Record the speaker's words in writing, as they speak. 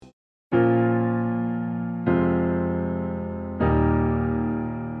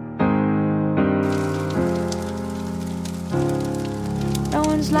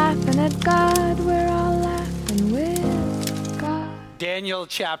at God, we're all laughing with God. Daniel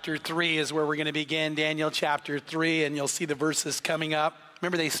chapter 3 is where we're going to begin. Daniel chapter 3, and you'll see the verses coming up.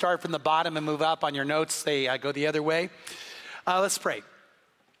 Remember, they start from the bottom and move up on your notes. They go the other way. Let's pray.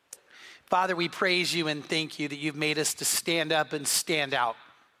 Father, we praise you and thank you that you've made us to stand up and stand out.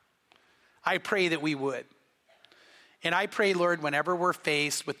 I pray that we would. And I pray, Lord, whenever we're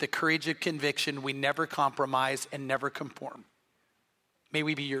faced with the courage of conviction, we never compromise and never conform. May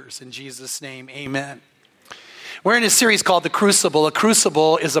we be yours. In Jesus' name, amen. We're in a series called The Crucible. A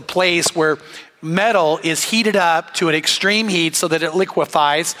crucible is a place where metal is heated up to an extreme heat so that it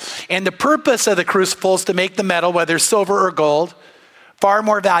liquefies. And the purpose of the crucible is to make the metal, whether silver or gold, far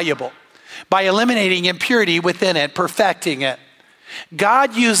more valuable by eliminating impurity within it, perfecting it.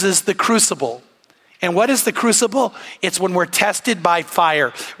 God uses the crucible. And what is the crucible? It's when we're tested by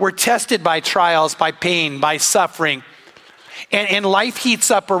fire. We're tested by trials, by pain, by suffering. And life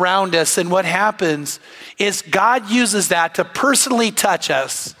heats up around us. And what happens is God uses that to personally touch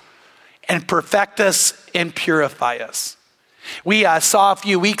us and perfect us and purify us. We saw a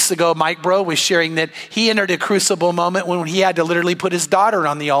few weeks ago, Mike Bro was sharing that he entered a crucible moment when he had to literally put his daughter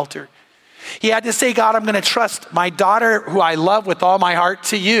on the altar. He had to say, God, I'm going to trust my daughter who I love with all my heart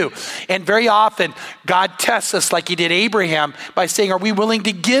to you. And very often, God tests us like he did Abraham by saying, are we willing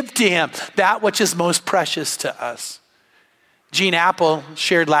to give to him that which is most precious to us? Gene Apple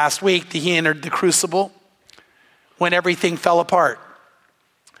shared last week that he entered the crucible when everything fell apart.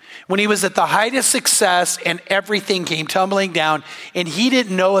 When he was at the height of success and everything came tumbling down and he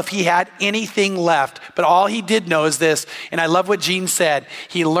didn't know if he had anything left. But all he did know is this, and I love what Gene said.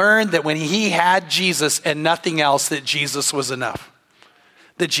 He learned that when he had Jesus and nothing else, that Jesus was enough.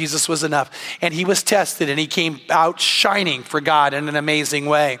 That Jesus was enough. And he was tested and he came out shining for God in an amazing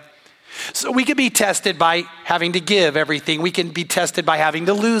way. So we can be tested by having to give everything. We can be tested by having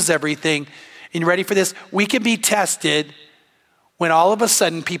to lose everything. And you ready for this? We can be tested when all of a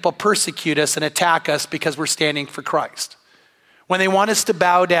sudden people persecute us and attack us because we're standing for Christ. When they want us to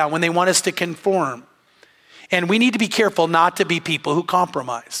bow down, when they want us to conform. And we need to be careful not to be people who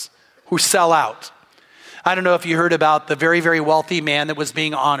compromise, who sell out. I don't know if you heard about the very, very wealthy man that was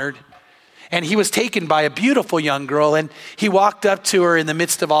being honored. And he was taken by a beautiful young girl. And he walked up to her in the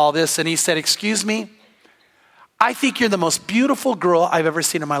midst of all this and he said, excuse me, I think you're the most beautiful girl I've ever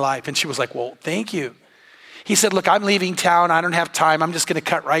seen in my life. And she was like, well, thank you. He said, look, I'm leaving town. I don't have time. I'm just going to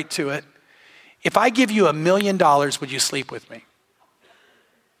cut right to it. If I give you $1 million, would you sleep with me?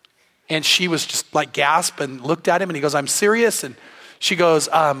 And she was just like gasped and looked at him and he goes, I'm serious. And she goes,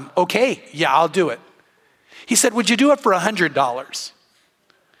 okay, yeah, I'll do it. He said, would you do it for $100?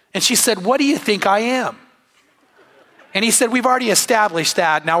 And she said, what do you think I am? And he said, we've already established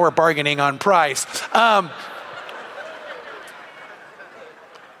that. Now we're bargaining on price.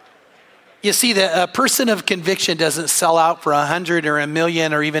 You see, a person of conviction doesn't sell out for 100 or 1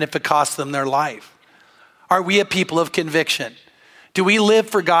 million or even if it costs them their life. Are we a people of conviction? Do we live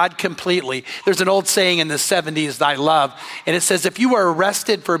for God completely? There's an old saying in the 70s that I love, and it says, if you were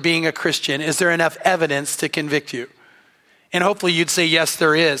arrested for being a Christian, is there enough evidence to convict you? And hopefully you'd say, yes,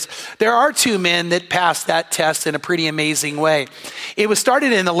 there is. There are two men that passed that test in a pretty amazing way. It was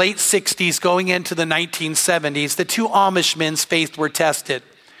started in the late 60s going into the 1970s. The two Amish men's faith were tested.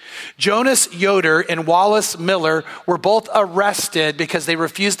 Jonas Yoder and Wallace Miller were both arrested because they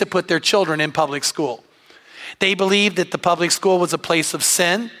refused to put their children in public school. They believed that the public school was a place of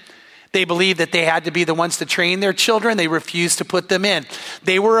sin. They believed that they had to be the ones to train their children. They refused to put them in.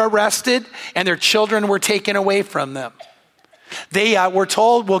 They were arrested and their children were taken away from them. They were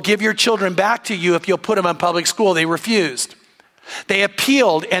told, we'll give your children back to you if you'll put them in public school. They refused. They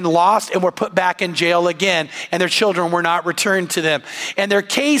appealed and lost and were put back in jail again, and their children were not returned to them. And their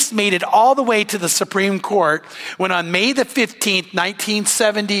case made it all the way to the Supreme Court when on May the 15th,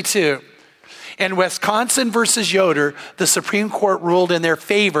 1972, in Wisconsin versus Yoder, the Supreme Court ruled in their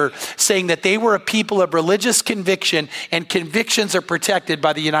favor, saying that they were a people of religious conviction, and convictions are protected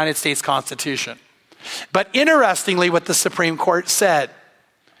by the United States Constitution. But interestingly, what the Supreme Court said,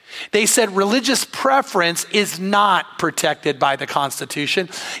 they said religious preference is not protected by the Constitution.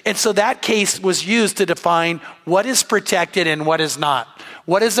 And so that case was used to define what is protected and what is not.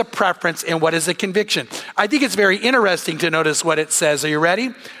 What is a preference and what is a conviction? I think it's very interesting to notice what it says. Are you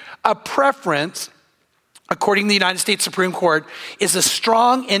ready? A preference, according to the United States Supreme Court, is a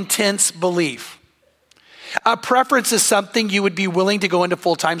strong, intense belief. A preference is something you would be willing to go into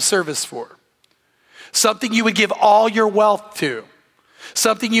full-time service for. Something you would give all your wealth to.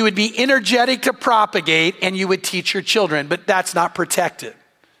 Something you would be energetic to propagate and you would teach your children, but that's not protected.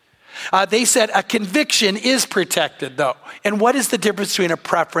 They said a conviction is protected, though. And what is the difference between a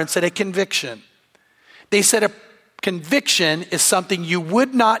preference and a conviction? They said a conviction is something you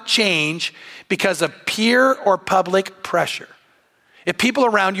would not change because of peer or public pressure. If people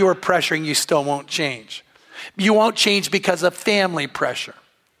around you are pressuring, you still won't change. You won't change because of family pressure.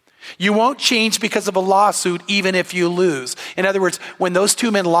 You won't change because of a lawsuit, even if you lose. In other words, when those two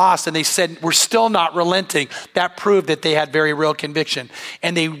men lost and they said, we're still not relenting, that proved that they had very real conviction.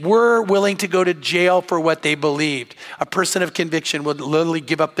 And they were willing to go to jail for what they believed. A person of conviction would literally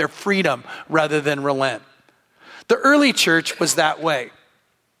give up their freedom rather than relent. The early church was that way.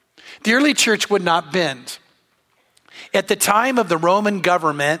 The early church would not bend. At the time of the Roman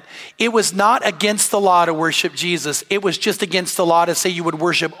government, it was not against the law to worship Jesus. It was just against the law to say you would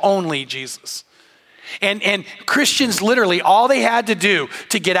worship only Jesus. And Christians literally, all they had to do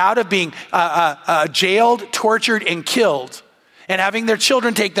to get out of being jailed, tortured, and killed, and having their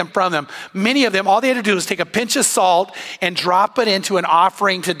children take them from them, many of them, all they had to do was take a pinch of salt and drop it into an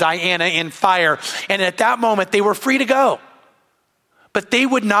offering to Diana in fire. And at that moment, they were free to go. But they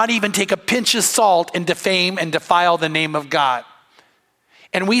would not even take a pinch of salt and defame and defile the name of God.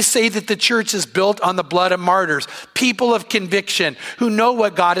 And we say that the church is built on the blood of martyrs, people of conviction who know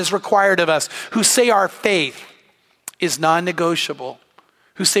what God has required of us, who say our faith is non-negotiable,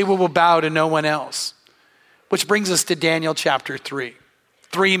 who say we will bow to no one else. Which brings us to Daniel chapter 3.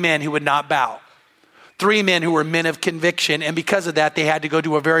 3 men who would not bow. 3 men who were men of conviction, and because of that, they had to go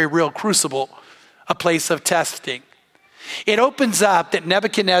to a very real crucible, a place of testing. It opens up that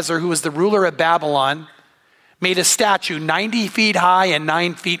Nebuchadnezzar, who was the ruler of Babylon, made a statue 90 feet high and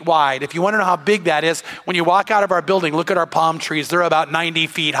 9 feet wide. If you want to know how big that is, when you walk out of our building, look at our palm trees. They're about 90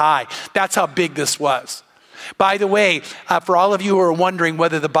 feet high. That's how big this was. By the way, for all of you who are wondering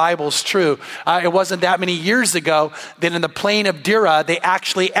whether the Bible's true, it wasn't that many years ago that in the plain of Dura, they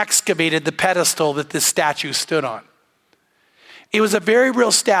actually excavated the pedestal that this statue stood on. It was a very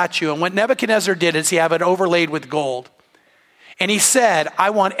real statue, and what Nebuchadnezzar did is he had it overlaid with gold. And he said, I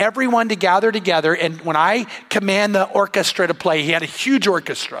want everyone to gather together, and when I command the orchestra to play, he had a huge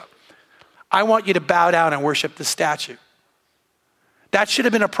orchestra, I want you to bow down and worship the statue. That should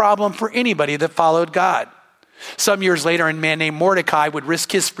have been a problem for anybody that followed God. Some years later, a man named Mordecai would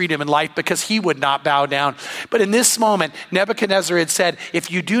risk his freedom and life because he would not bow down. But in this moment, Nebuchadnezzar had said, if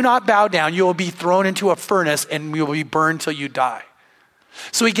you do not bow down, you will be thrown into a furnace and you will be burned till you die.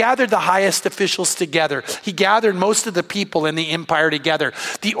 So he gathered the highest officials together. He gathered most of the people in the empire together.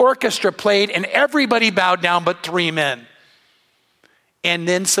 The orchestra played and everybody bowed down but 3 men. And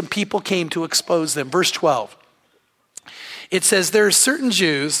then some people came to expose them. Verse 12. It says, there are certain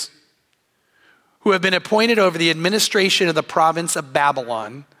Jews who have been appointed over the administration of the province of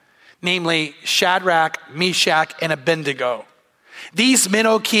Babylon, namely Shadrach, Meshach, and Abednego. These men,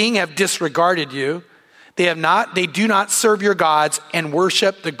 O king, have disregarded you. They do not serve your gods and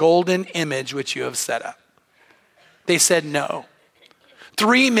worship the golden image which you have set up. They said no.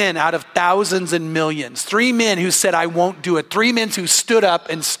 3 men out of thousands and millions. 3 men who said, I won't do it. 3 men who stood up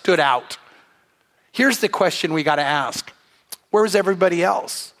and stood out. Here's the question we got to ask. Where was everybody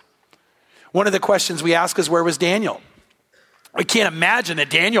else? One of the questions we ask is, where was Daniel? We can't imagine that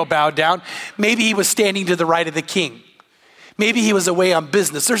Daniel bowed down. Maybe he was standing to the right of the king. Maybe he was away on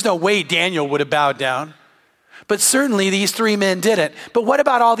business. There's no way Daniel would have bowed down. But certainly these 3 men didn't. But what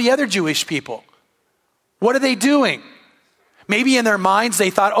about all the other Jewish people? What are they doing? Maybe in their minds they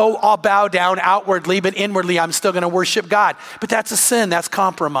thought, oh, I'll bow down outwardly, but inwardly I'm still going to worship God. But that's a sin. That's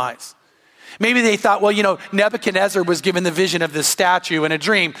compromise. Maybe they thought, well, Nebuchadnezzar was given the vision of this statue in a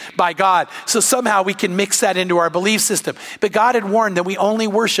dream by God. So somehow we can mix that into our belief system. But God had warned that we only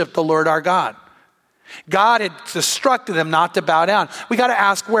worship the Lord our God. God had instructed them not to bow down. We got to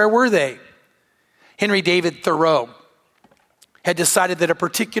ask, where were they? Henry David Thoreau had decided that a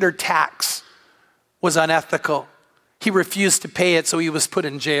particular tax was unethical. He refused to pay it, so he was put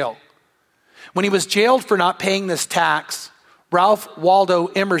in jail. When he was jailed for not paying this tax, Ralph Waldo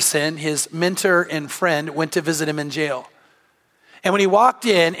Emerson, his mentor and friend, went to visit him in jail. And when he walked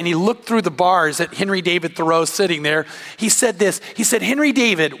in and he looked through the bars at Henry David Thoreau sitting there, he said this. He said, Henry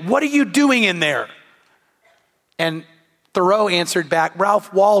David, what are you doing in there? And Thoreau answered back,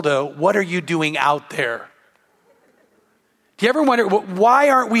 Ralph Waldo, what are you doing out there? Do you ever wonder, why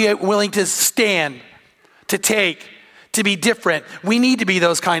aren't we willing to stand, to take, to be different? We need to be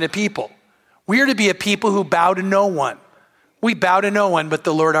those kind of people. We are to be a people who bow to no one. We bow to no one but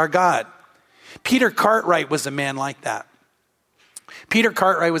the Lord our God. Peter Cartwright was a man like that. Peter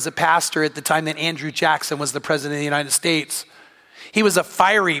Cartwright was a pastor at the time that Andrew Jackson was the president of the United States. He was a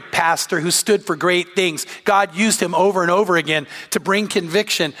fiery pastor who stood for great things. God used him over and over again to bring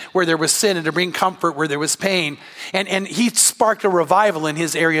conviction where there was sin and to bring comfort where there was pain. And he sparked a revival in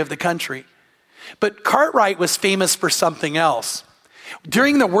his area of the country. But Cartwright was famous for something else.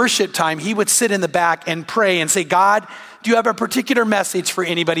 During the worship time, he would sit in the back and pray and say, God, do you have a particular message for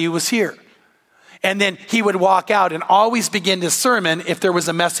anybody who was here? And then he would walk out and always begin his sermon if there was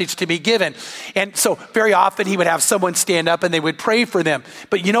a message to be given. And so very often he would have someone stand up and they would pray for them.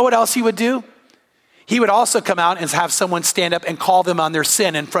 But you know what else he would do? He would also come out and have someone stand up and call them on their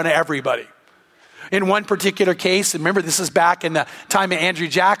sin in front of everybody. In one particular case, remember this is back in the time of Andrew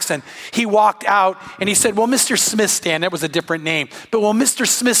Jackson, he walked out and he said, will Mr. Smith stand? That was a different name. But will Mr.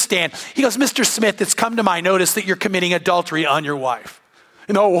 Smith stand? He goes, Mr. Smith, it's come to my notice that you're committing adultery on your wife.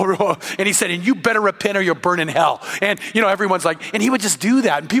 And he said, and you better repent or you'll burn in hell. And, everyone's like, and he would just do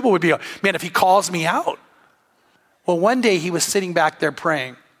that. And people would be like, man, if he calls me out. Well, one day he was sitting back there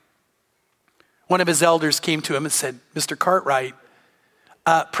praying. One of his elders came to him and said, Mr. Cartwright,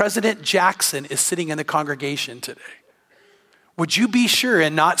 President Jackson is sitting in the congregation today. Would you be sure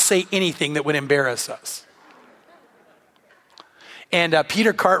and not say anything that would embarrass us? And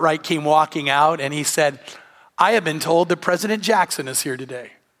Peter Cartwright came walking out and he said, I have been told that President Jackson is here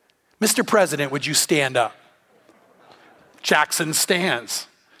today. Mr. President, would you stand up? Jackson stands.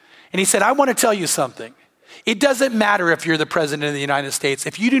 And he said, I want to tell you something. It doesn't matter if you're the president of the United States.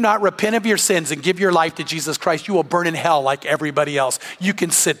 If you do not repent of your sins and give your life to Jesus Christ, you will burn in hell like everybody else. You can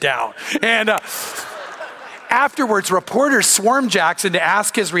sit down. And afterwards, reporters swarmed Jackson to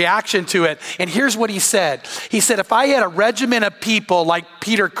ask his reaction to it. And here's what he said. He said, if I had a regiment of people like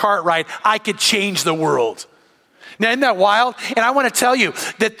Peter Cartwright, I could change the world. Now, isn't that wild? And I want to tell you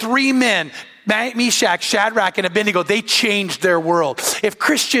that 3 men, Meshach, Shadrach, and Abednego, they changed their world. If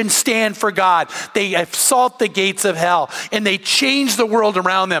Christians stand for God, they assault the gates of hell and they change the world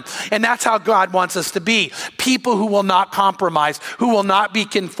around them. And that's how God wants us to be. People who will not compromise, who will not be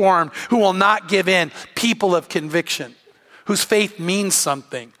conformed, who will not give in. People of conviction, whose faith means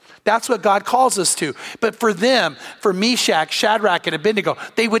something. That's what God calls us to. But for them, for Meshach, Shadrach, and Abednego,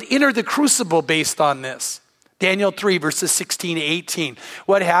 they would enter the crucible based on this. Daniel 3, verses 16 to 18.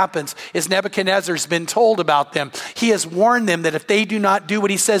 What happens is Nebuchadnezzar's been told about them. He has warned them that if they do not do what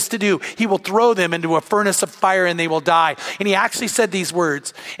he says to do, he will throw them into a furnace of fire and they will die. And he actually said these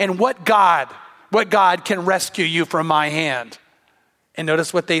words, and what God can rescue you from my hand? And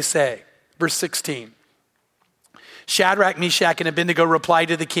notice what they say. Verse 16. Shadrach, Meshach, and Abednego replied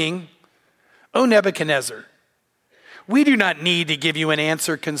to the king, O Nebuchadnezzar, we do not need to give you an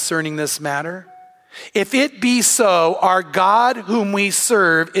answer concerning this matter. If it be so, our God whom we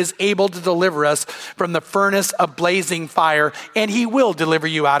serve is able to deliver us from the furnace of blazing fire, and he will deliver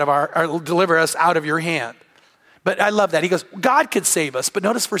us out of your hand. But I love that. He goes, God could save us. But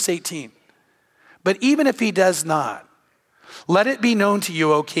notice verse 18. But even if he does not, let it be known to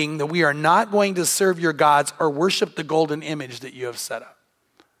you, O king, that we are not going to serve your gods or worship the golden image that you have set up.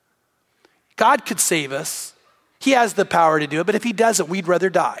 God could save us. He has the power to do it. But if he doesn't, we'd rather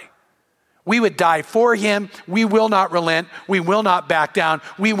die. We would die for him. We will not relent. We will not back down.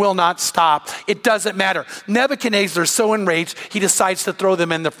 We will not stop. It doesn't matter. Nebuchadnezzar is so enraged, he decides to throw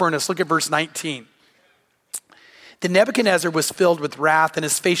them in the furnace. Look at verse 19. Then Nebuchadnezzar was filled with wrath, and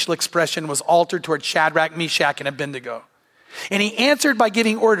his facial expression was altered toward Shadrach, Meshach, and Abednego. And he answered by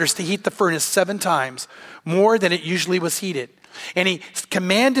giving orders to heat the furnace 7 times, more than it usually was heated. And he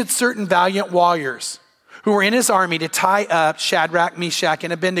commanded certain valiant warriors who were in his army to tie up Shadrach, Meshach,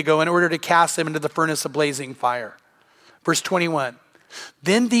 and Abednego in order to cast them into the furnace of blazing fire. Verse 21.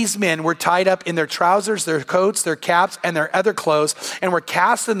 Then these men were tied up in their trousers, their coats, their caps, and their other clothes, and were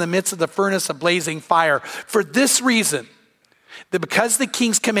cast in the midst of the furnace of blazing fire. For this reason, that because the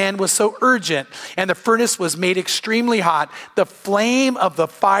king's command was so urgent and the furnace was made extremely hot, the flame of the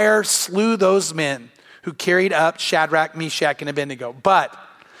fire slew those men who carried up Shadrach, Meshach, and Abednego. But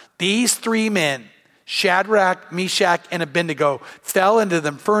these 3 men, Shadrach, Meshach, and Abednego, fell into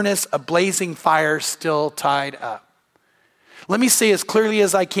the furnace of blazing fire, still tied up. Let me say as clearly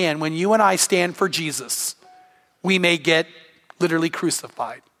as I can, when you and I stand for Jesus, we may get literally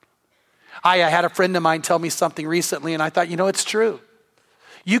crucified. I had a friend of mine tell me something recently, and I thought, it's true.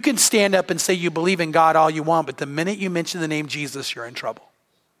 You can stand up and say you believe in God all you want, but the minute you mention the name Jesus, you're in trouble.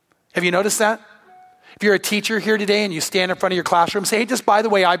 Have you noticed that? If you're a teacher here today and you stand in front of your classroom, say, hey, just by the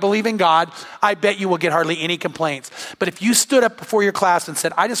way, I believe in God, I bet you will get hardly any complaints. But if you stood up before your class and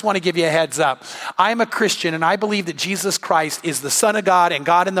said, I just want to give you a heads up. I'm a Christian and I believe that Jesus Christ is the Son of God and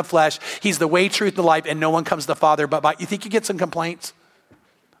God in the flesh. He's the way, truth, and the life, and no one comes to the Father but by. You think you get some complaints?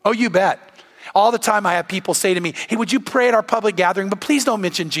 Oh, you bet. All the time I have people say to me, hey, would you pray at our public gathering, but please don't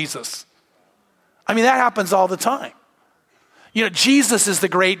mention Jesus. I mean, that happens all the time. You know, Jesus is the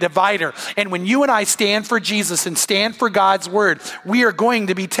great divider. And when you and I stand for Jesus and stand for God's word, we are going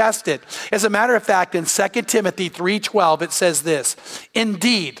to be tested. As a matter of fact, in 2 Timothy 3:12, it says this,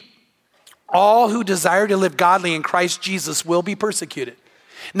 indeed, all who desire to live godly in Christ Jesus will be persecuted.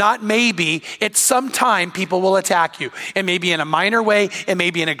 Not maybe, at some time people will attack you. It may be in a minor way, it may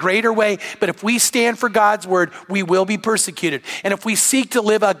be in a greater way, but if we stand for God's word, we will be persecuted. And if we seek to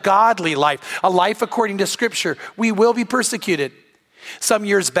live a godly life, a life according to Scripture, we will be persecuted. Some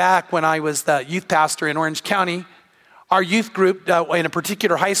years back when I was the youth pastor in Orange County, our youth group in a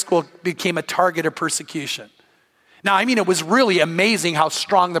particular high school became a target of persecution. Now, I mean, it was really amazing how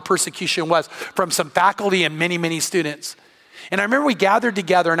strong the persecution was from some faculty and many, many students. And I remember we gathered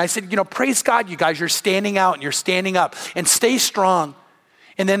together and I said, you know, praise God, you guys, you're standing out and you're standing up and stay strong.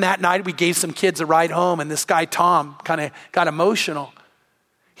 And then that night we gave some kids a ride home and this guy, Tom, kind of got emotional.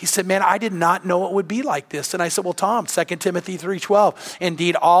 He said, man, I did not know it would be like this. And I said, well, Tom, 2 Timothy 3:12,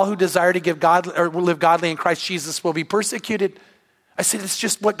 indeed, all who desire to live godly in Christ Jesus will be persecuted. I said, it's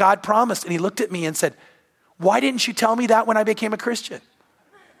just what God promised. And he looked at me and said, why didn't you tell me that when I became a Christian?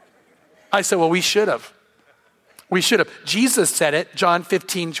 I said, well, we should have. We should have. Jesus said it, John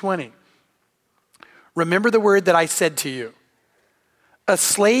 15:20. Remember the word that I said to you. A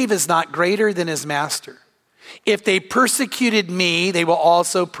slave is not greater than his master. If they persecuted me, they will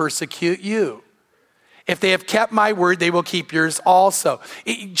also persecute you. If they have kept my word, they will keep yours also.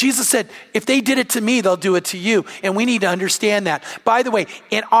 Jesus said, if they did it to me, they'll do it to you. And we need to understand that. By the way,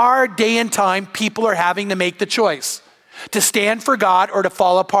 in our day and time, people are having to make the choice to stand for God or to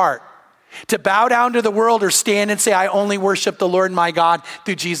fall apart. To bow down to the world or stand and say, I only worship the Lord my God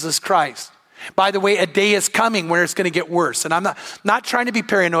through Jesus Christ. By the way, a day is coming where it's going to get worse. And I'm not trying to be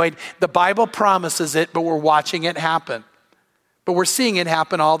paranoid. The Bible promises it, but we're watching it happen. But we're seeing it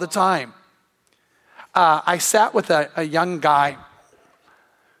happen all the time. I sat with a young guy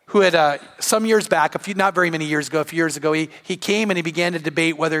who had some years back, not very many years ago, a few years ago, he came and he began to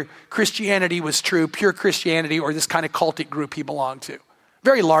debate whether Christianity was true, pure Christianity, or this kind of cultic group he belonged to.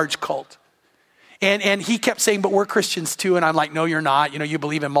 Very large cult. And he kept saying, but we're Christians too. And I'm like, no, you're not. You know, you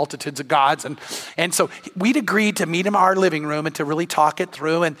believe in multitudes of gods. And so we'd agreed to meet him in our living room and to really talk it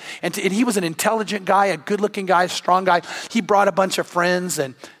through. And he was an intelligent guy, a good looking guy, a strong guy. He brought a bunch of friends.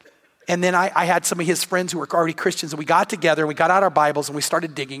 And then I had some of his friends who were already Christians. And we got together and we got out our Bibles and we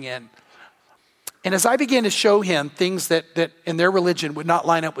started digging in. And as I began to show him things that in their religion would not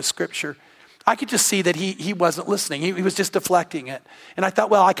line up with Scripture, I could just see that he wasn't listening. He was just deflecting it. And I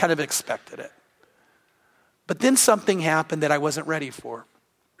thought, well, I kind of expected it. But then something happened that I wasn't ready for.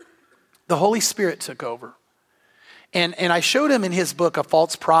 The Holy Spirit took over. And I showed him in his book, A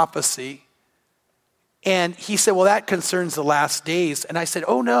False Prophecy. And he said, well, that concerns the last days. And I said,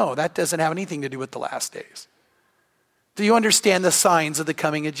 oh no, that doesn't have anything to do with the last days. Do you understand the signs of the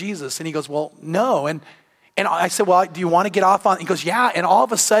coming of Jesus? And he goes, well, no. And I said, well, do you want to get off on it? He goes, yeah. And all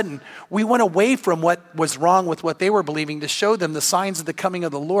of a sudden, we went away from what was wrong with what they were believing to show them the signs of the coming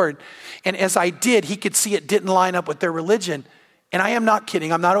of the Lord. And as I did, he could see it didn't line up with their religion. And I am not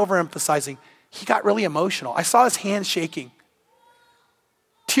kidding. I'm not overemphasizing. He got really emotional. I saw his hands shaking,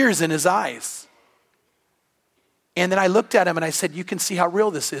 tears in his eyes. And then I looked at him and I said, you can see how real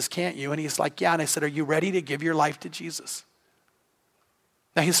this is, can't you? And he's like, yeah. And I said, are you ready to give your life to Jesus?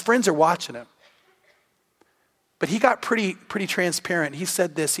 Now his friends are watching him. But he got pretty transparent. He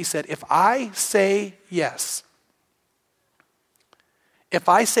said this, he said, if I say yes,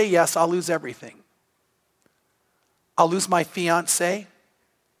 I'll lose everything. I'll lose my fiance.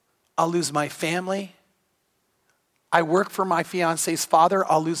 I'll lose my family. I work for my fiance's father.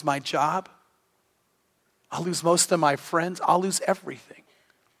 I'll lose my job. I'll lose most of my friends. I'll lose everything.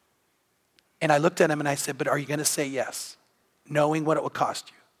 And I looked at him and I said, but are you going to say yes, knowing what it will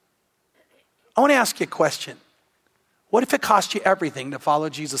cost you? I want to ask you a question. What if it cost you everything to follow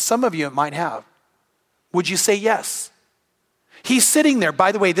Jesus? Some of you it might have. Would you say yes? He's sitting there.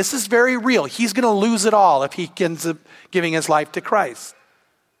 By the way, this is very real. He's going to lose it all if he ends up giving his life to Christ.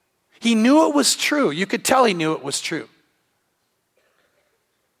 He knew it was true. You could tell he knew it was true.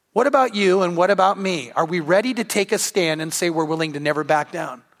 What about you and what about me? Are we ready to take a stand and say we're willing to never back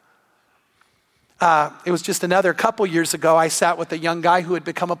down? It was just another couple years ago, I sat with a young guy who had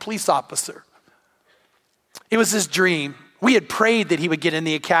become a police officer. It was his dream. We had prayed that he would get in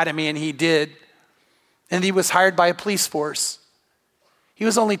the academy, and he did. And he was hired by a police force. He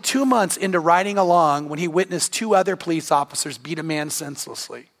was only 2 months into riding along when he witnessed 2 other police officers beat a man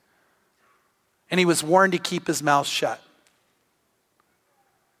senselessly. And he was warned to keep his mouth shut.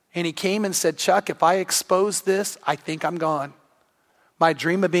 And he came and said, Chuck, if I expose this, I think I'm gone. My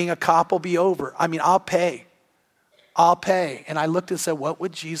dream of being a cop will be over. I mean, I'll pay. I'll pay. And I looked and said, what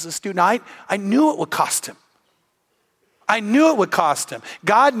would Jesus do? Now, I knew it would cost him. I knew it would cost him.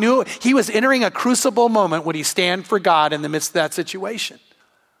 God knew he was entering a crucible moment. Would he stand for God in the midst of that situation?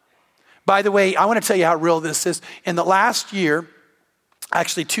 By the way, I want to tell you how real this is. In the last year,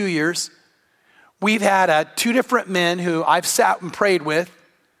 actually 2 years, we've had 2 different men who I've sat and prayed with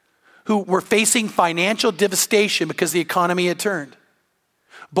who were facing financial devastation because the economy had turned.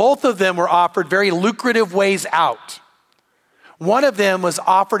 Both of them were offered very lucrative ways out. One of them was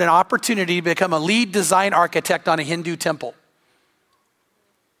offered an opportunity to become a lead design architect on a Hindu temple.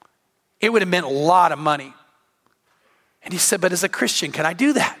 It would have meant a lot of money. And he said, but as a Christian, can I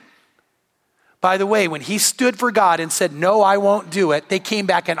do that? By the way, when he stood for God and said, no, I won't do it, they came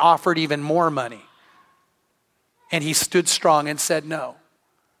back and offered even more money. And he stood strong and said no.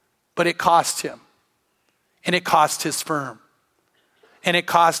 But it cost him. And it cost his firm. And it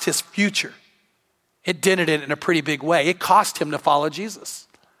cost his future. It dented it in a pretty big way. It cost him to follow Jesus.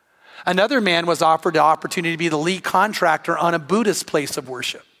 Another man was offered the opportunity to be the lead contractor on a Buddhist place of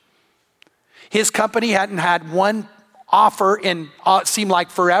worship. His company hadn't had one offer in it seemed like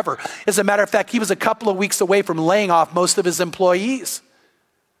forever. As a matter of fact, he was a couple of weeks away from laying off most of his employees.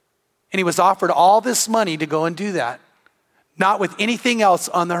 And he was offered all this money to go and do that, not with anything else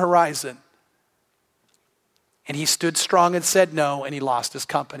on the horizon. And he stood strong and said no, and he lost his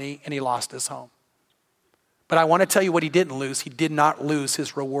company and he lost his home. But I want to tell you what he didn't lose. He did not lose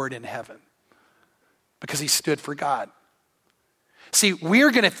his reward in heaven because he stood for God. See,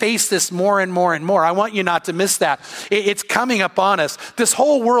 we're going to face this more and more and more. I want you not to miss that. It's coming upon us. This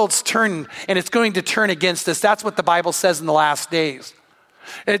whole world's turned, and it's going to turn against us. That's what the Bible says in the last days.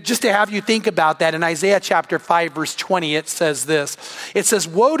 Just to have you think about that, in Isaiah chapter 5, verse 20, it says this. It says,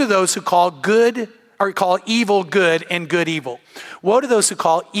 woe to those who call evil good and good evil. Woe to those who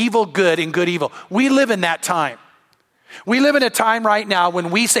call evil good and good evil. We live in that time. We live in a time right now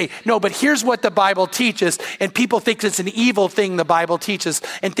when we say, no, but here's what the Bible teaches, and people think it's an evil thing the Bible teaches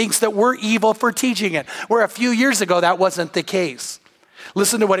and thinks that we're evil for teaching it. Where a few years ago, that wasn't the case.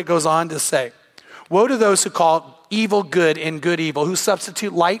 Listen to what it goes on to say. Woe to those who call evil good and good evil, who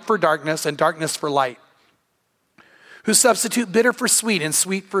substitute light for darkness and darkness for light, who substitute bitter for sweet and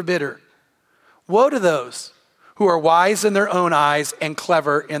sweet for bitter. Woe to those who are wise in their own eyes and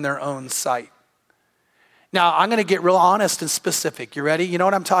clever in their own sight. Now, I'm going to get real honest and specific. You ready? You know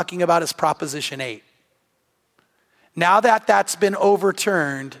what I'm talking about is Proposition 8. Now that that's been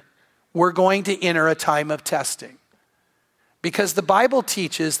overturned, we're going to enter a time of testing. Because the Bible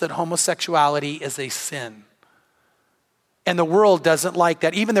teaches that homosexuality is a sin. And the world doesn't like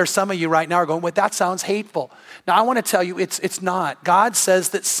that. Even there's some of you right now are going, well, that sounds hateful. Now, I want to tell you, it's not. God says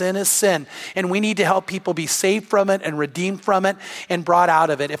that sin is sin, and we need to help people be saved from it and redeemed from it and brought out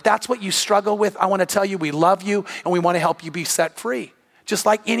of it. If that's what you struggle with, I want to tell you we love you and we want to help you be set free, just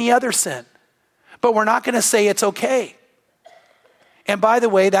like any other sin. But we're not going to say it's okay. And by the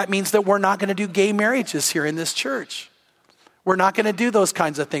way, that means that we're not going to do gay marriages here in this church. We're not going to do those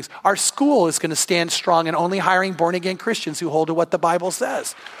kinds of things. Our school is going to stand strong in only hiring born-again Christians who hold to what the Bible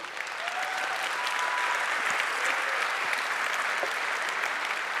says.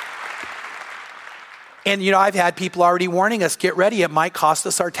 And, you know, I've had people already warning us, get ready, it might cost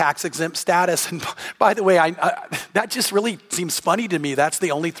us our tax-exempt status. And by the way, that just really seems funny to me. That's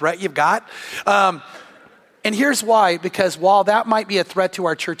the only threat you've got. And here's why, because while that might be a threat to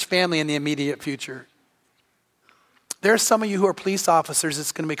our church family in the immediate future, there are some of you who are police officers,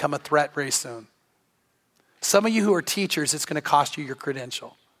 it's going to become a threat very soon. Some of you who are teachers, it's going to cost you your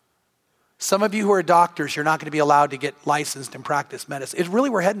credential. Some of you who are doctors, you're not going to be allowed to get licensed and practice medicine.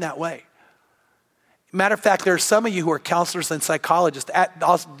 We're heading that way. Matter of fact, there are some of you who are counselors and psychologists.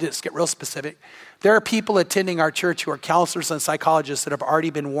 I'll just get real specific. There are people attending our church who are counselors and psychologists that have already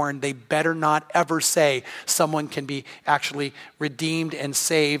been warned they better not ever say someone can be actually redeemed and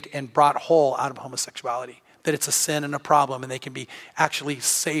saved and brought whole out of homosexuality. That it's a sin and a problem and they can be actually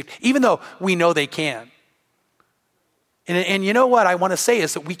saved, even though we know they can. And you know what I want to say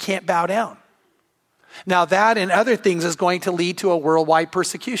is that we can't bow down. Now that and other things is going to lead to a worldwide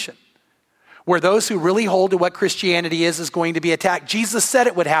persecution, where those who really hold to what Christianity is going to be attacked. Jesus said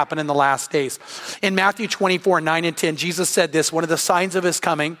it would happen in the last days. In Matthew 24, 9 and 10, Jesus said this, one of the signs of his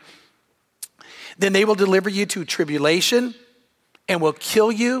coming, then they will deliver you to tribulation and will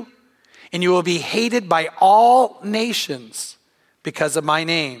kill you, and you will be hated by all nations because of my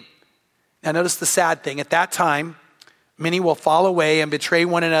name. Now notice the sad thing. At that time, many will fall away and betray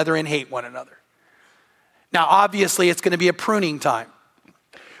one another and hate one another. Now obviously it's going to be a pruning time,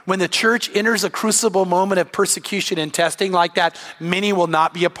 When the church enters a crucible moment of persecution and testing like that, many will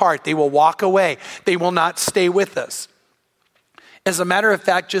not be a part. They will walk away. They will not stay with us. As a matter of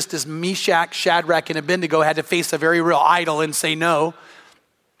fact, just as Meshach, Shadrach, and Abednego had to face a very real idol and say no,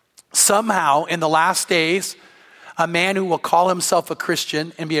 somehow in the last days, a man who will call himself a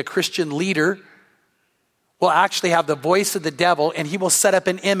Christian and be a Christian leader will actually have the voice of the devil, and he will set up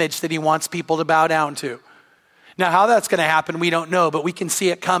an image that he wants people to bow down to. Now, how that's going to happen, we don't know, but we can see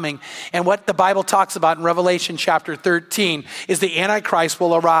it coming. And what the Bible talks about in Revelation chapter 13 is the Antichrist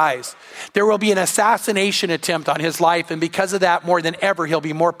will arise. There will be an assassination attempt on his life, and because of that, more than ever, he'll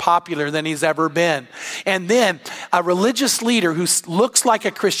be more popular than he's ever been. And then a religious leader who looks like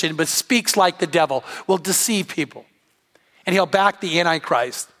a Christian but speaks like the devil will deceive people, and he'll back the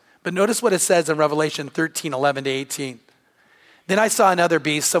Antichrist. But notice what it says in Revelation 13, 11 to 18. Then I saw another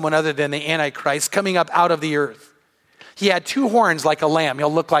beast, someone other than the Antichrist, coming up out of the earth. He had 2 horns like a lamb.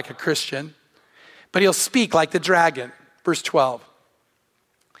 He'll look like a Christian, but he'll speak like the dragon. Verse 12.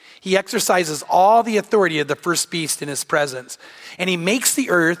 He exercises all the authority of the first beast in his presence, and he makes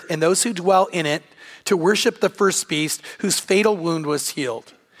the earth and those who dwell in it to worship the first beast whose fatal wound was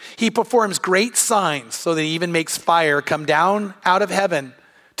healed. He performs great signs so that he even makes fire come down out of heaven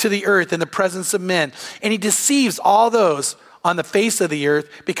to the earth in the presence of men. And he deceives all those on the face of the earth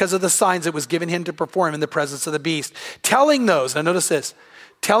because of the signs that was given him to perform in the presence of the beast. Telling those, now notice this,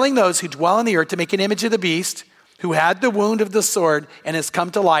 telling those who dwell on the earth to make an image of the beast who had the wound of the sword and has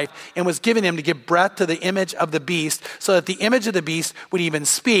come to life, and was given him to give breath to the image of the beast, so that the image of the beast would even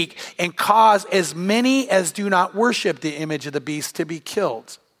speak and cause as many as do not worship the image of the beast to be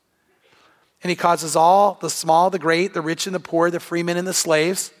killed. And he causes all, the small, the great, the rich and the poor, the freemen and the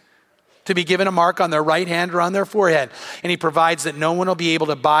slaves, to be given a mark on their right hand or on their forehead. And he provides that no one will be able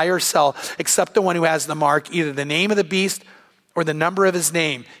to buy or sell except the one who has the mark, either the name of the beast or the number of his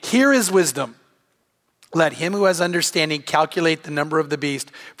name. Here is wisdom. Let him who has understanding calculate the number of the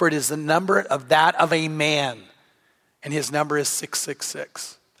beast, for it is the number of that of a man, and his number is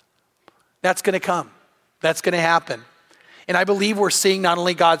 666. That's going to come. That's going to happen. And I believe we're seeing not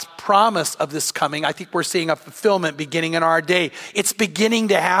only God's promise of this coming, I think we're seeing a fulfillment beginning in our day. It's beginning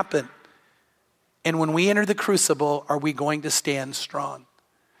to happen. And when we enter the crucible, are we going to stand strong?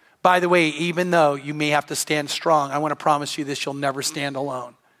 By the way, even though you may have to stand strong, I want to promise you this, you'll never stand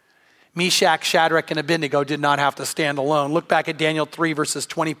alone. Meshach, Shadrach, and Abednego did not have to stand alone. Look back at Daniel 3, verses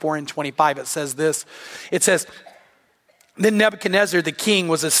 24 and 25. It says this. It says, then Nebuchadnezzar the king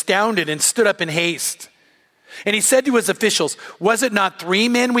was astounded and stood up in haste. And he said to his officials, was it not 3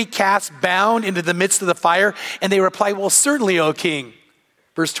 men we cast bound into the midst of the fire? And they replied, well, certainly, O king.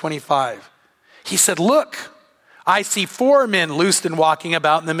 Verse 25. He said, look, I see 4 men loosed and walking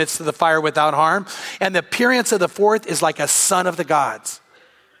about in the midst of the fire without harm. And the appearance of the 4th is like a son of the gods,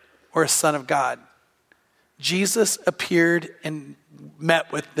 or a son of God. Jesus appeared and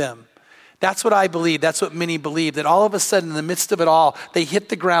met with them. That's what I believe. That's what many believe, that all of a sudden in the midst of it all, they hit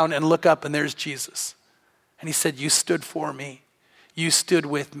the ground and look up and there's Jesus. And he said, you stood for me. You stood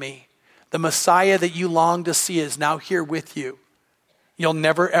with me. The Messiah that you long to see is now here with you. You'll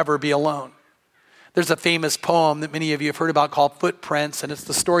never, ever be alone. There's a famous poem that many of you have heard about called Footprints, and it's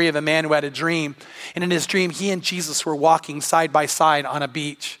the story of a man who had a dream. And in his dream, he and Jesus were walking side by side on a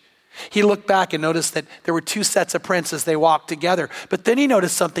beach. He looked back and noticed that there were 2 sets of prints as they walked together. But then he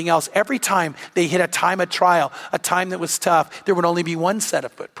noticed something else. Every time they hit a time of trial, a time that was tough, there would only be 1 set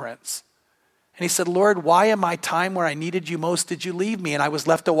of footprints. And he said, Lord, why in my time where I needed you most did you leave me and I was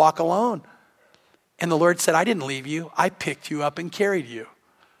left to walk alone? And the Lord said, I didn't leave you. I picked you up and carried you.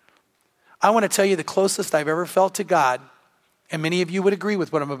 I want to tell you the closest I've ever felt to God, and many of you would agree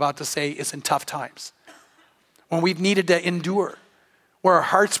with what I'm about to say, is in tough times. When we've needed to endure, where our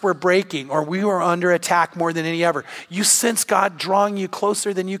hearts were breaking, or we were under attack more than any ever. You sense God drawing you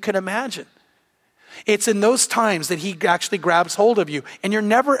closer than you could imagine. It's in those times that he actually grabs hold of you, and you're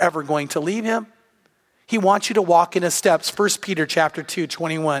never ever going to leave him. He wants you to walk in his steps. 1 Peter chapter 2,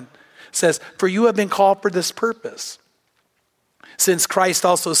 21 says, for you have been called for this purpose, since Christ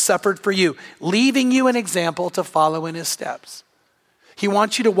also suffered for you, leaving you an example to follow in his steps. He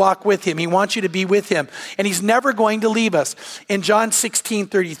wants you to walk with him. He wants you to be with him. And he's never going to leave us. In John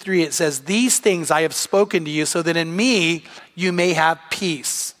 16:33, it says, these things I have spoken to you so that in me you may have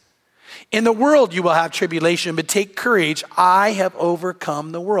peace. In the world you will have tribulation, but take courage. I have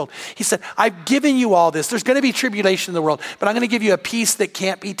overcome the world. He said, I've given you all this. There's going to be tribulation in the world, but I'm going to give you a peace that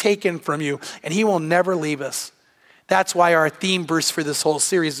can't be taken from you. And he will never leave us. That's why our theme verse for this whole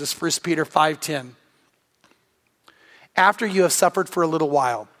series is 1 Peter 5:10. After you have suffered for a little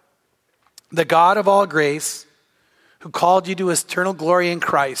while, the God of all grace, who called you to eternal glory in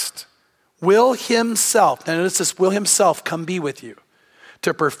Christ, will himself, now notice this, will himself come be with you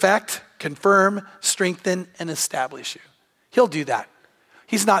to perfect, confirm, strengthen, and establish you. He'll do that.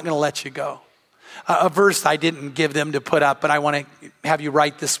 He's not going to let you go. A verse I didn't give them to put up, but I want to have you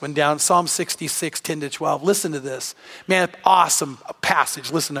write this one down. Psalm 66, 10-12. Listen to this. Man, awesome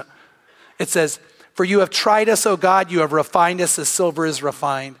passage. Listen to it. It says, for you have tried us, O God, you have refined us as silver is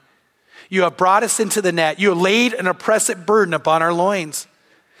refined. You have brought us into the net. You have laid an oppressive burden upon our loins.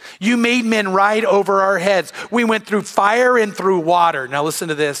 You made men ride over our heads. We went through fire and through water. Now listen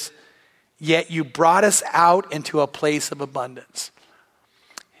to this. Yet you brought us out into a place of abundance.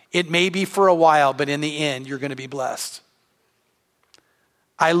 It may be for a while, but in the end, you're going to be blessed.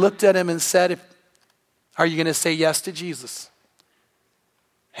 I looked at him and said, are you going to say yes to Jesus?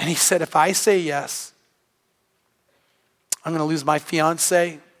 And he said, if I say yes, I'm going to lose my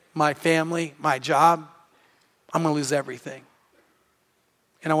fiance, my family, my job. I'm going to lose everything.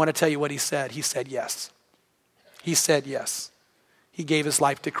 And I want to tell you what he said. He said yes. He said yes. He gave his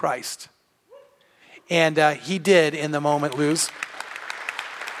life to Christ. And he did in the moment lose.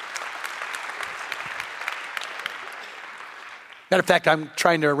 Matter of fact, I'm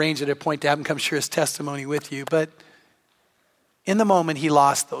trying to arrange at a point to have him come share his testimony with you. But in the moment, he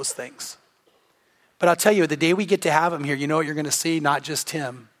lost those things. But I'll tell you, the day we get to have him here, you know what you're going to see? Not just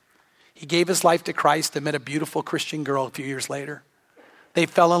him. He gave his life to Christ and met a beautiful Christian girl a few years later. They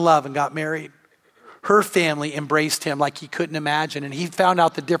fell in love and got married. Her family embraced him like he couldn't imagine. And he found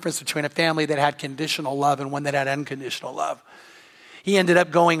out the difference between a family that had conditional love and one that had unconditional love. He ended up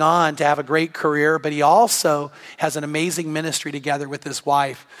going on to have a great career, but he also has an amazing ministry together with his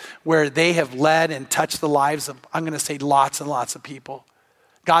wife where they have led and touched the lives of, I'm going to say, lots and lots of people.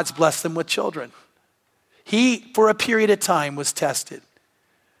 God's blessed them with children. He, for a period of time, was tested.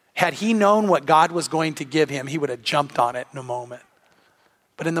 Had he known what God was going to give him, he would have jumped on it in a moment.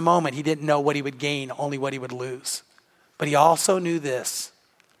 But in the moment, he didn't know what he would gain, only what he would lose. But he also knew this,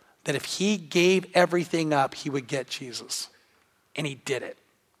 that if he gave everything up, he would get Jesus. And he did it.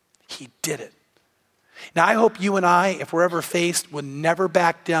 He did it. Now, I hope you and I, if we're ever faced, will never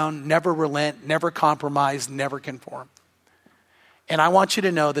back down, never relent, never compromise, never conform. And I want you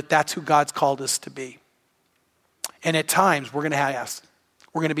to know that that's who God's called us to be. And at times, we're going to ask.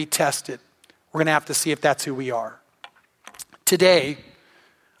 We're going to be tested. We're going to have to see if that's who we are. Today,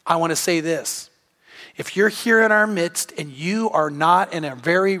 I want to say this. If you're here in our midst and you are not in a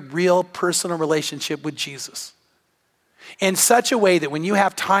very real personal relationship with Jesus, in such a way that when you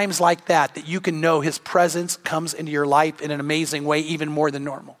have times like that you can know his presence comes into your life in an amazing way, even more than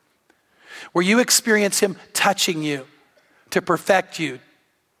normal. Where you experience him touching you to perfect you,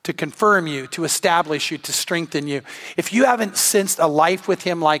 to confirm you, to establish you, to strengthen you. If you haven't sensed a life with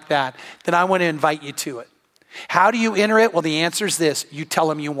him like that, then I want to invite you to it. How do you enter it? Well, the answer is this. You tell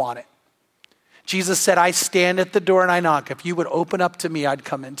him you want it. Jesus said, I stand at the door and I knock. If you would open up to me, I'd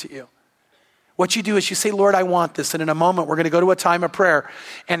come into you. What you do is you say, Lord, I want this. And in a moment, we're going to go to a time of prayer.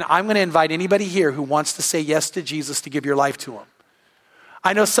 And I'm going to invite anybody here who wants to say yes to Jesus to give your life to him.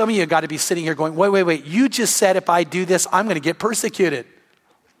 I know some of you have got to be sitting here going, wait. You just said if I do this, I'm going to get persecuted.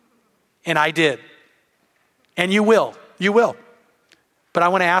 And I did. And you will. You will. But I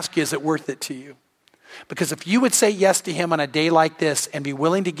want to ask you, is it worth it to you? Because if you would say yes to him on a day like this and be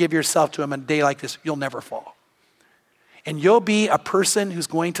willing to give yourself to him on a day like this, you'll never fall. And you'll be a person who's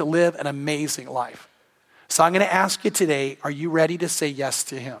going to live an amazing life. So I'm going to ask you today, are you ready to say yes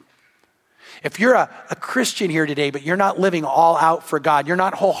to him? If you're a Christian here today, but you're not living all out for God, you're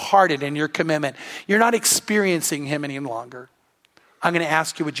not wholehearted in your commitment, you're not experiencing him any longer, I'm going to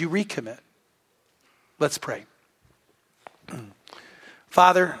ask you, would you recommit? Let's pray.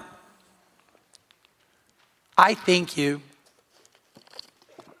 Father, I thank you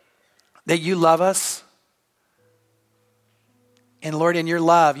that you love us. And Lord, in your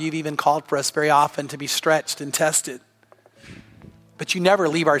love, you've even called for us very often to be stretched and tested. But you never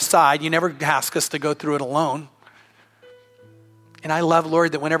leave our side. You never ask us to go through it alone. And I love,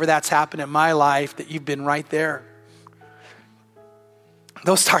 Lord, that whenever that's happened in my life, that you've been right there.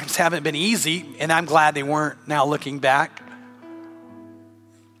 Those times haven't been easy, and I'm glad they weren't now looking back.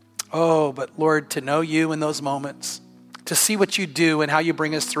 Oh, but Lord, to know you in those moments, to see what you do and how you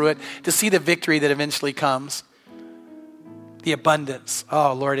bring us through it, to see the victory that eventually comes. The abundance.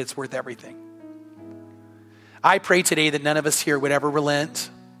 Oh, Lord, it's worth everything. I pray today that none of us here would ever relent,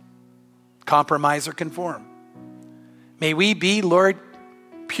 compromise, or conform. May we be, Lord,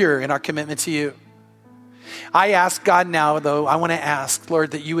 pure in our commitment to you. I ask God now, though, I want to ask,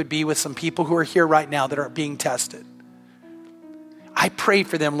 Lord, that you would be with some people who are here right now that are being tested. I pray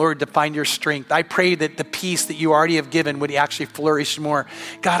for them, Lord, to find your strength. I pray that the peace that you already have given would actually flourish more.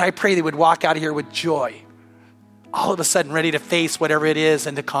 God, I pray they would walk out of here with joy, all of a sudden ready to face whatever it is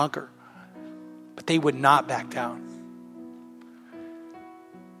and to conquer. But they would not back down.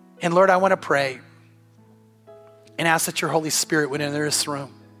 And Lord, I want to pray and ask that your Holy Spirit would enter this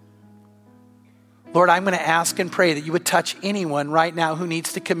room. Lord, I'm going to ask and pray that you would touch anyone right now who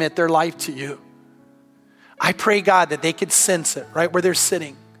needs to commit their life to you. I pray, God, that they could sense it right where they're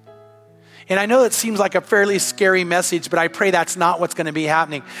sitting. And I know it seems like a fairly scary message, but I pray that's not what's going to be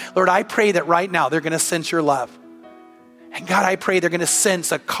happening. Lord, I pray that right now they're going to sense your love. And God, I pray they're going to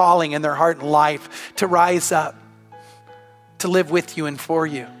sense a calling in their heart and life to rise up, to live with you and for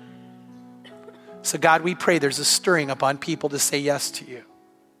you. So God, we pray there's a stirring upon people to say yes to you.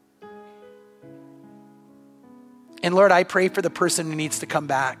 And Lord, I pray for the person who needs to come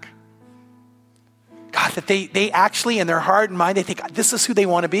back. God, that they actually in their heart and mind, they think this is who they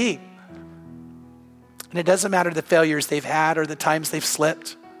want to be. And it doesn't matter the failures they've had or the times they've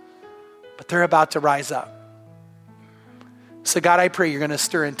slipped, but they're about to rise up. So God, I pray you're going to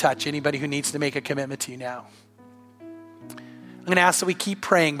stir and touch anybody who needs to make a commitment to you now. I'm going to ask that we keep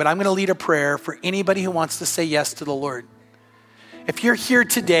praying, but I'm going to lead a prayer for anybody who wants to say yes to the Lord. If you're here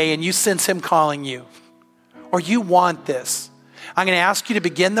today and you sense him calling you, or you want this, I'm going to ask you to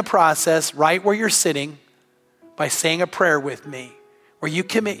begin the process right where you're sitting by saying a prayer with me, where you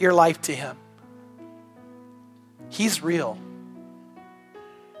commit your life to him. He's real.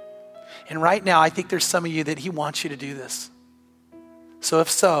 And right now, I think there's some of you that he wants you to do this. So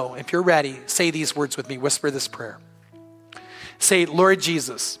if you're ready, say these words with me. Whisper this prayer. Say, Lord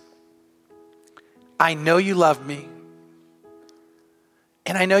Jesus, I know you love me.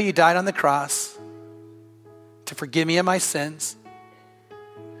 And I know you died on the cross to forgive me of my sins,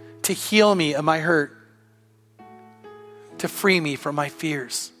 to heal me of my hurt, to free me from my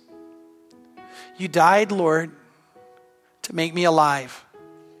fears. You died, Lord, to make me alive,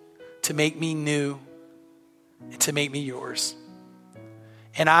 to make me new, and to make me yours.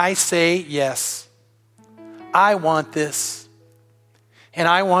 And I say, yes, I want this, and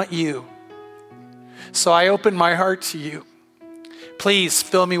I want you. So I open my heart to you. Please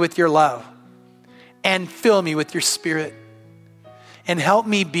fill me with your love and fill me with your spirit and help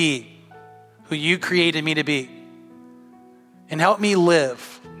me be who you created me to be and help me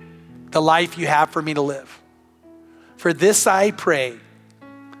live the life you have for me to live. For this I pray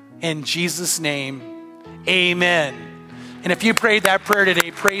in Jesus' name, amen. And if you prayed that prayer today,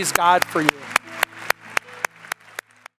 praise God for you.